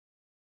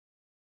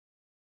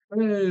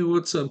Hey,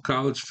 what's up,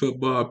 college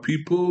football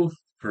people?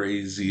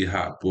 Crazy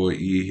Hot Boy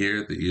E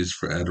here. The E is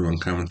for everyone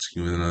coming to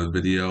you in another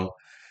video.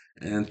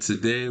 And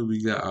today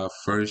we got our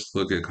first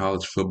look at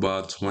college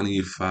football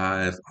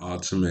 25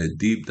 Ultimate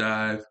Deep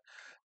Dive.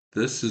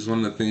 This is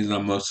one of the things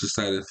I'm most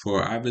excited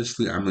for.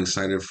 Obviously, I'm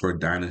excited for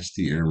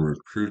Dynasty and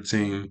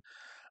recruiting.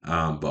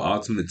 But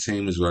Ultimate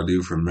Team is what I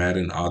do for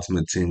Madden.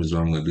 Ultimate Team is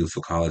what I'm going to do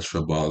for college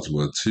football as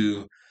well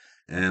too.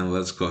 And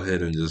let's go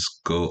ahead and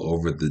just go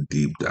over the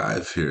deep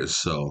dive here.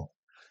 So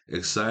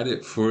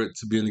excited for it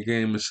to be in the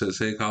game. It says,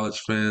 "Hey, college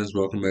fans,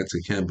 welcome back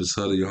to Campus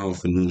Huddle, your home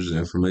for news and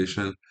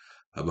information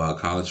about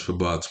college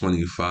football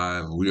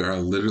 25. We are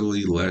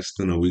literally less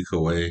than a week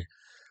away.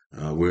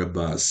 We're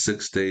about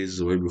 6 days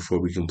away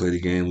before we can play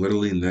the game.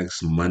 Literally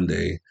next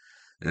Monday,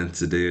 and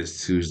today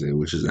is Tuesday,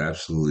 which is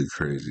absolutely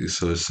crazy.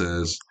 So it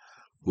says."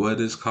 What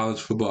is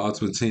college football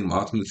ultimate team?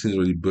 Ultimate team is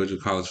where you build your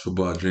college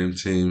football dream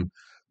team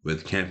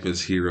with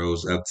campus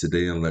heroes up to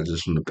date and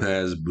legends from the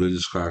past. Build your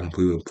squad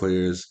complete with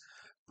players.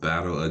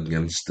 Battle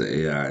against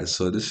the AI.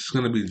 So this is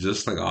going to be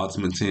just like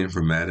Ultimate Team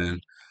for Madden.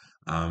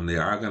 They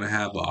are going to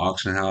have an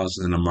auction house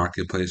in the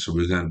marketplace where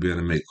we're going to be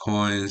able to make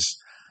coins.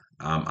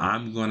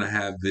 I'm going to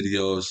have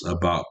videos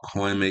about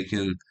coin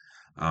making,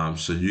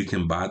 so you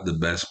can buy the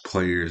best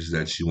players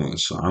that you want.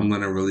 So I'm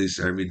going to release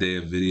every day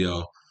a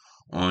video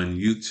on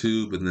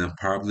YouTube and then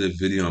probably a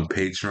video on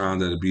Patreon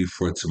that'll be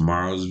for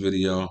tomorrow's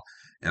video.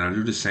 And I'll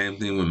do the same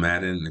thing with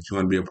Madden. If you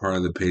want to be a part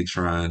of the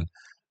Patreon,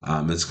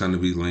 it's going to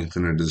be linked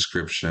in the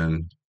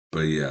description.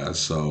 But yeah,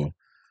 so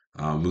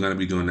we're going to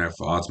be doing that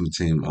for Ultimate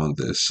Team on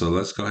this. So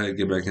let's go ahead and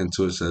get back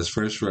into it. It says,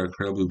 first, we're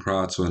incredibly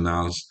proud to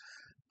announce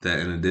that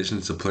in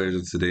addition to players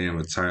of today and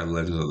retired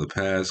legends of the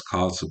past,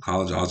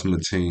 College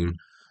Ultimate Team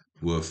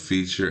will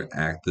feature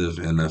active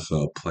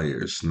NFL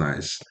players.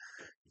 Nice.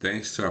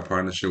 Thanks to our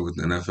partnership with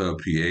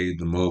NFLPA,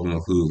 the mode will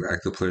include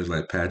active players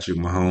like Patrick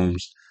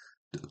Mahomes,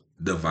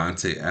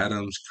 Devontae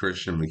Adams,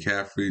 Christian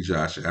McCaffrey,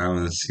 Josh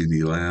Allen,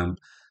 CeeDee Lamb,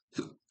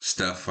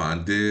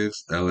 Stephon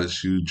Diggs,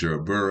 LSU, Joe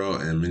Burrow,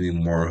 and many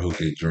more who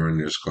can join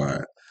your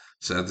squad.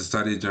 So at the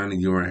start of your journey,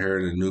 you will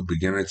inherit a new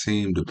beginner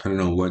team.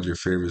 Depending on what your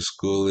favorite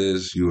school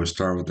is, you will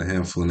start with a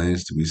handful of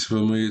names to be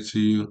familiar to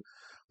you.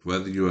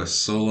 Whether you're a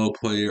solo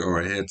player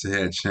or a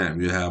head-to-head champ,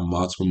 you have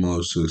multiple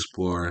modes to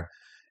explore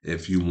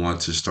if you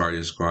want to start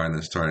your squad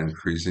and start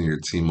increasing your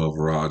team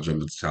overall jump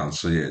into talent.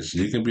 So yes,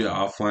 you can be an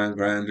offline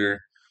grinder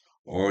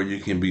or you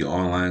can be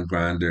online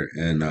grinder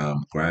and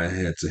grind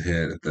head to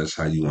head if that's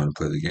how you want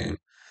to play the game.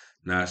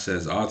 Now it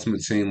says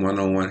Ultimate Team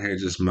 101 here,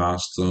 just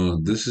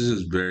milestone. This is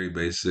just very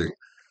basic.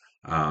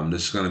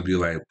 This is gonna be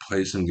like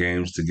play some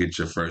games to get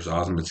your first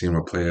Ultimate Team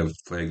or play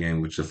a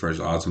game with your first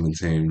Ultimate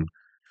Team.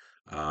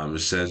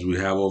 It says we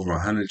have over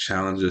 100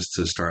 challenges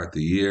to start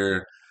the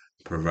year,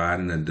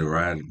 providing a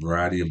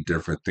variety of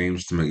different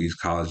themes to make each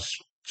college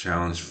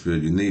challenge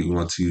feel unique. We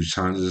want to use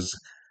challenges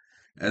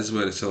as a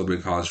way to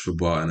celebrate college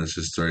football and its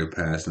historic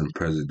past and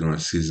present during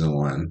season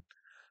one.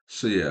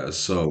 So yeah,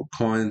 so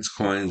coins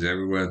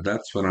everywhere.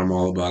 That's what I'm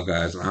all about,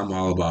 guys. I'm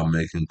all about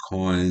making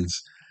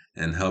coins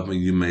and helping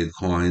you make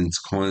coins.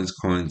 Coins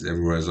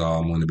everywhere is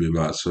all I'm going to be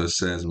about. So it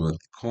says with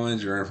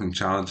coins you earn from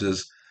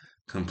challenges,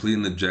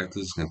 completing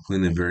objectives,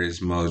 completing various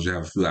modes. You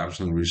have a few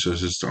options and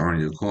resources to earn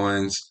your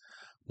coins.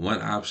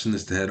 One option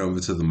is to head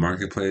over to the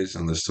marketplace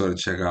and the store to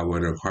check out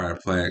where to acquire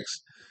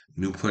plaques,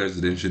 new players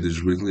that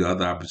introduce weekly.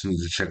 Other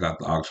opportunities to check out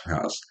the auction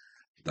house.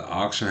 The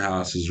auction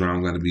house is where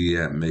I'm going to be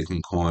at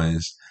making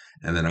coins.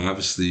 And then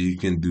obviously you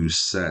can do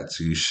sets.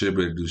 You should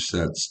be able to do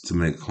sets to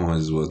make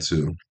coins as well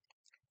too.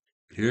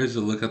 Here's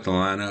a look at the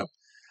lineup.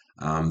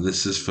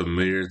 This is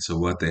familiar to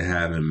what they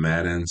have in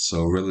Madden,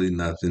 so really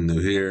nothing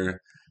new here.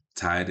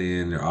 Tight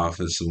end, your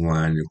offensive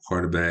line, your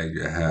quarterback,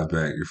 your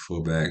halfback, your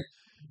fullback,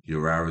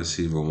 your wide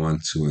receiver 1,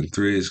 2, and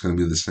 3. It's going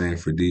to be the same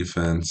for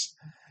defense.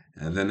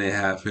 And then they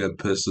have here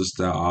pistol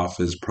style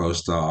offense, pro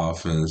style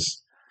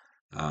offense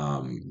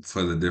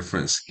for the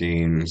different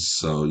schemes.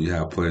 So you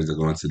have players that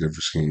go into different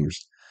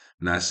schemes.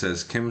 Now it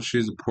says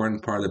chemistry is an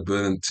important part of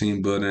building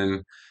team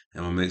building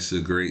and what makes it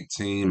a great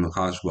team, a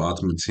college football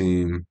ultimate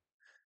team.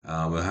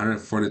 With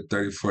 140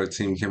 34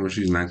 team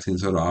chemistry, 19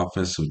 total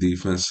offensive,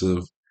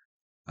 defensive.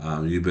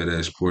 You better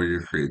explore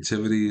your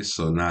creativity,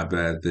 so not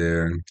bad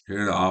there.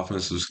 Here are the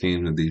offensive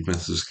schemes and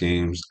defensive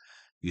schemes.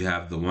 You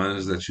have the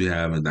ones that you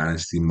have in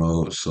Dynasty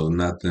mode, so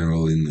nothing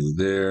really new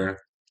there.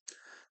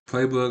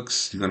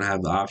 Playbooks, you're going to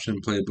have the option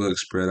playbook,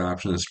 spread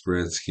option,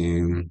 spread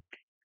scheme.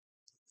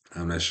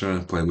 I'm not sure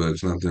in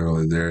playbooks, nothing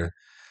really there.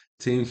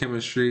 Team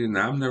chemistry.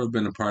 Now, I've never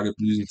been a part of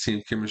using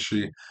team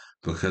chemistry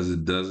because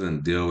it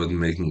doesn't deal with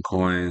making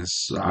coins.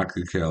 So I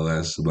could care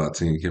less about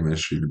team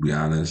chemistry, to be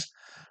honest.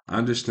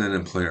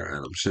 Understanding player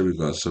items. Here we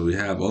go. So we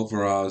have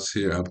overalls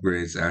here,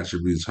 upgrades,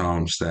 attributes,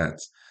 home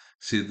stats.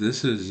 See,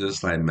 this is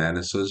just like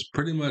Madden. So it's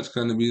pretty much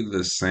going to be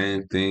the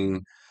same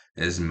thing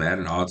as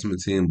Madden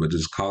Ultimate Team, but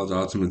just College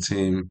Ultimate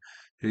Team.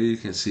 Here you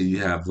can see you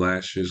have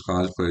last year's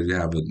college players. You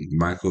have a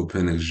Michael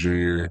Penix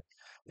Jr.,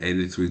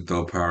 83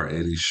 throw power,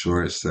 80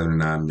 short,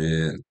 79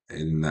 mid,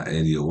 89,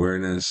 80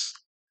 awareness.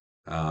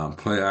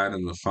 Player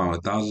items are found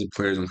with thousands of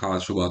players in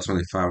college football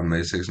 25 and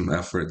may take some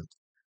effort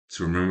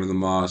to remember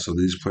them all. So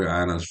these player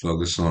items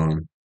focus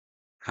on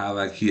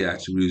highlight key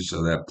attributes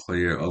of that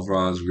player.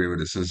 Overall, it's great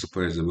with a sense of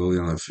player's ability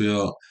on the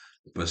field,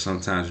 but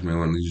sometimes you may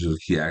want to use those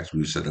key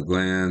attributes at a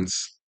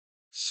glance.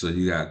 So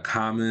you got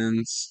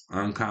commons,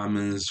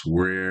 uncommons,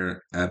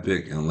 rare,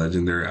 epic, and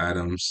legendary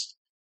items.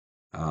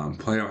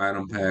 Player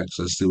item packs.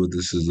 Let's see what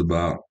this is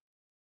about.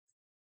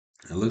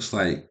 It looks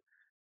like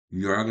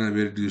you are going to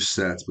be able to do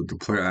sets, but the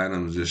player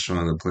items is just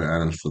showing the player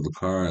items for the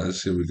card.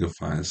 Let's see if we can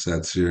find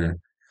sets here.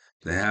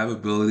 They have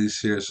abilities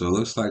here, so it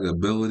looks like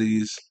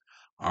abilities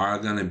are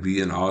going to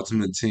be an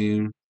ultimate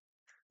team.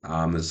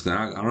 It's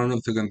gonna, I don't know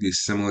if they're gonna be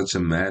similar to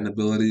Madden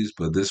abilities,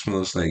 but this one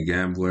looks like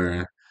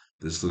Gambler.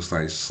 This looks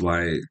like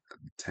Slight,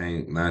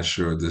 Tank. Not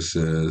sure what this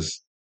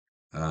is.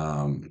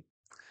 Um,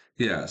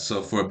 yeah.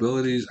 So for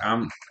abilities, I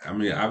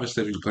mean,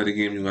 obviously, if you play the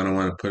game, you're gonna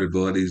want to put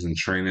abilities and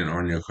training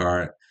on your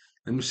card.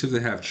 Let me see if they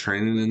have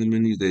training in the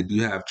menu. They do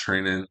have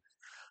training.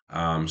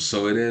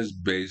 So it is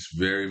based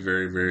very,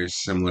 very, very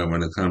similar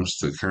when it comes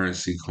to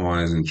currency,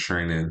 coins, and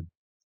training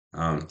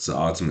to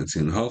Ultimate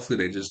Team. Hopefully,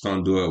 they just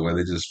don't do it where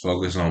they just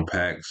focus on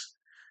packs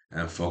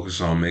and focus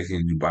on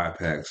making you buy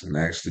packs and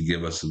actually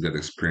give us a good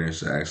experience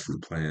to actually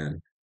playing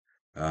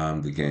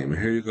the game.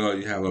 And here you go.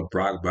 You have a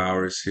Brock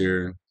Bowers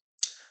here.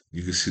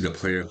 You can see the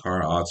player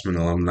card,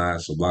 Ultimate Alumni.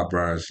 So Brock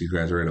Bowers, he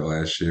graduated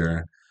last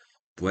year.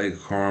 Blake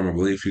Corum, I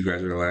believe he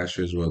graduated last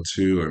year as well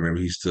too, or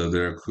maybe he's still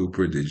there.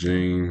 Cooper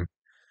DeJean,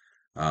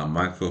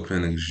 Michael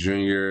Penix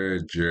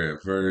Jr., Jared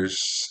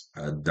Verse,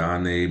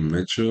 Donnie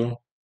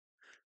Mitchell,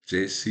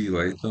 J.C.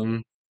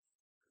 Latham,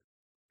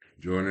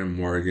 Jordan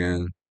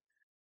Morgan,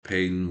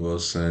 Peyton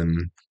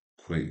Wilson,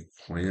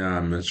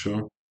 Quayon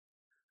Mitchell.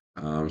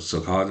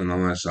 So college and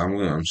online. So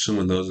I'm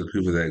assuming those are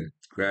people that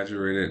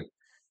graduated.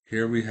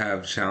 Here we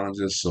have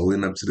challenges. So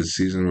leading up to the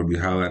season, we'll be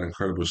highlighting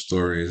incredible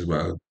stories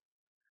about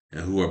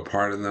and who are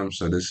part of them.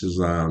 So this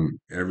is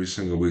every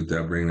single week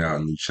that bring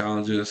out new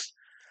challenges.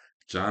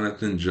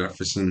 Jonathan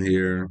Jefferson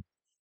here.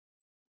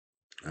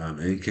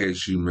 In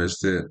case you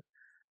missed it,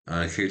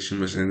 in case you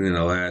missed anything in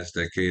the last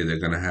decade, they're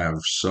gonna have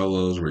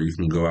solos where you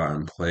can go out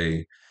and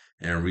play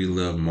and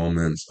relive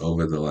moments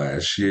over the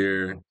last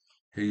year.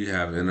 Here you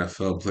have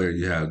NFL player,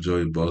 you have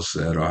Joey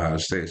Bosa at Ohio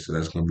State, so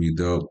that's gonna be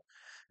dope.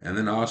 And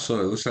then also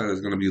it looks like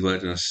it's gonna be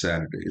Legends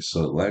Saturday.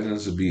 So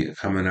Legends will be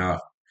coming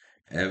out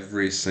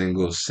every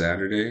single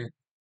Saturday.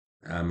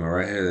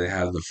 Right here they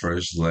have the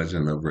first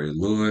legend of Ray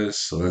Lewis,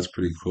 so that's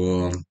pretty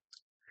cool.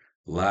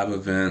 Live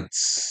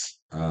events.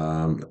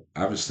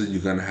 Obviously,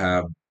 you're gonna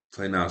have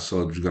play now,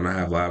 so you're gonna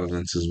have live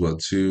events as well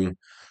too,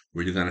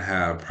 where you're gonna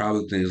have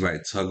probably things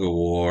like tug of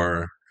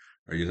war,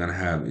 or you're gonna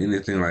have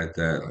anything like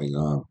that, like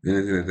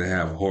anything that they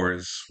have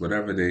horse,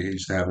 whatever they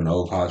used to have in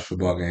old college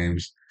football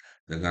games.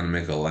 They're gonna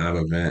make a live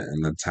event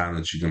and the time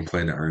that you can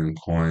play to earn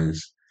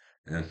coins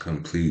and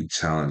complete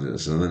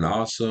challenges, and then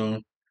also.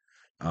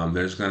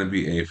 There's going to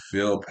be a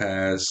field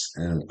pass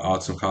and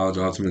Ultimate College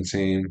Ultimate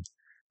Team.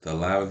 The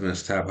live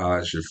events tab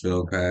highlights your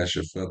field pass.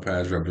 Your field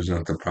pass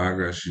represents the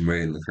progress you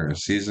made in the current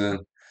season.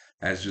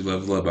 As you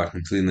level up by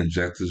completing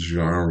objectives,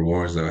 you earn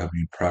rewards that will help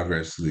you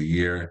progress through the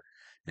year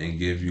and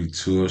give you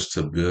tools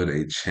to build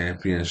a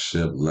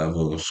championship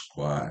level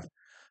squad.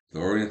 The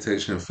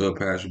orientation and field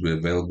pass will be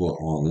available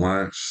on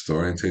launch. The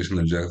orientation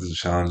objectives and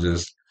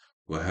challenges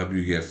will help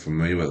you get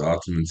familiar with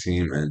Ultimate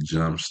Team and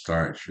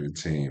jumpstart your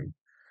team.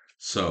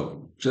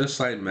 So just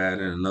like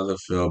Madden, another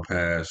field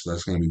pass.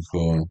 That's gonna be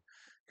cool.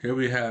 Here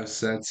we have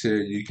sets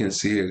here. You can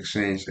see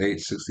exchange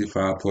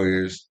 865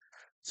 players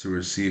to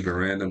receive a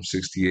random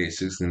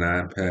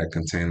 68-69 pack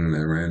containing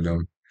a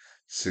random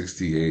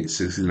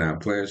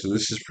 68-69 players. So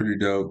this is pretty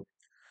dope.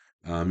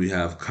 You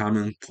have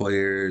common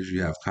players,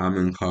 you have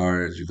common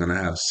cards, you're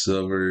gonna have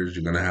silvers,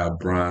 you're gonna have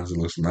bronze. It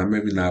looks like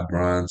maybe not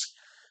bronze.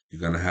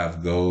 You're gonna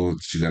have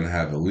golds, you're gonna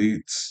have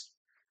elites.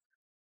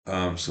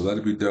 So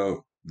that'd be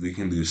dope. We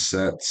can do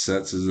sets.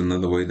 Sets is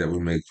another way that we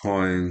make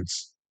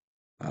coins.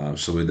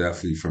 So we're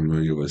definitely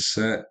familiar with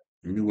set.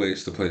 New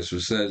ways to play. So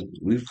sets.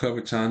 We've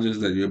covered challenges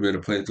that you'll be able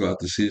to play throughout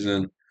the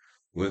season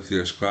with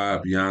your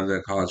squad. Beyond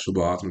that, college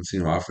football ultimate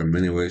team offer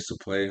many ways to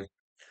play.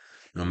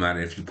 No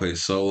matter if you play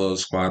solo,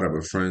 squad up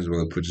with friends,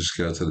 really put your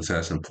skill to the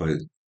test and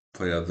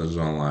play others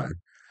online.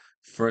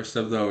 First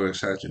up though, we're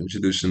excited to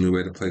introduce a new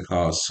way to play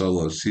called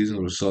solo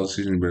season. With solo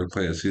season, you're able to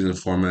play a season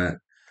format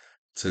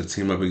to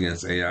team up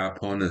against AI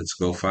opponents,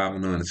 go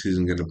 5-0 in the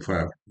season, get a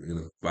play,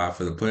 vie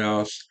for the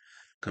playoffs,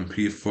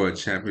 compete for a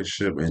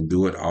championship, and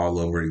do it all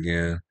over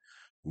again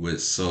with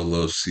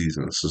solo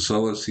season. So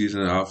solo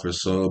season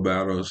offers solo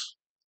battles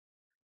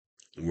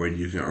where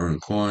you can earn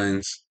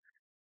coins.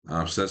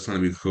 So that's gonna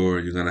be cool.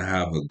 You're gonna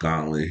have a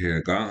gauntlet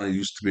here. Gauntlet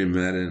used to be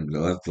Madden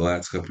the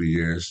last couple of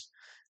years.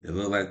 It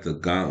looked like the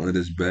gauntlet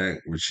is back.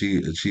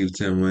 Achieve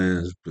 10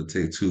 wins, but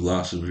take 2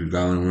 losses with your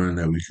gauntlet run.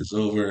 That week is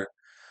over.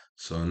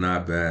 So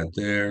not bad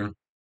there.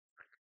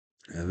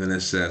 And then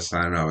it says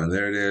sign up. And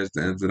there it is,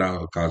 the ins and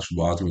outs of college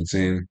football ultimate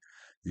team.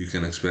 You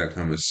can expect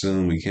coming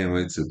soon. We can't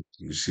wait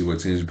to see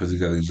what teams you put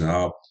together using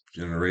all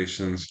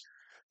generations.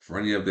 For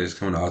any updates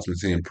coming to Ultimate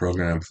Team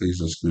program, please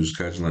don't exclude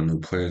scheduling new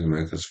players and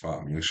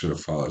make sure to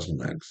follow us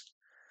next.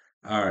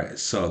 All right,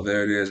 so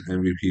there it is,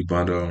 MVP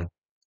bundle,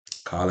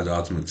 College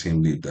Ultimate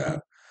Team deep dive.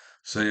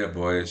 So yeah,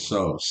 boys.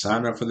 So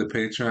sign up for the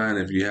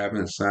Patreon if you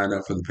haven't signed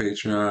up for the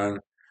Patreon.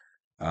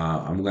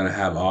 I'm gonna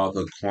have all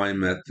the coin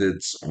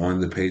methods on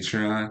the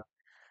Patreon,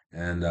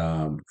 and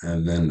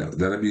then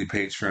that'll be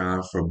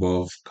Patreon for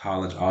both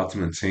College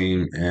Ultimate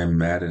Team and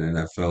Madden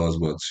NFL as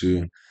well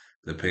too.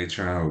 The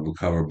Patreon will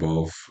cover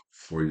both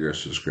for your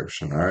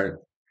subscription. All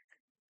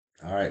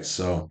right.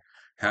 So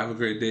have a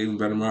great day,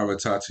 better tomorrow. We'll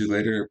talk to you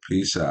later.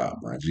 Peace out,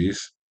 my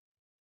G's.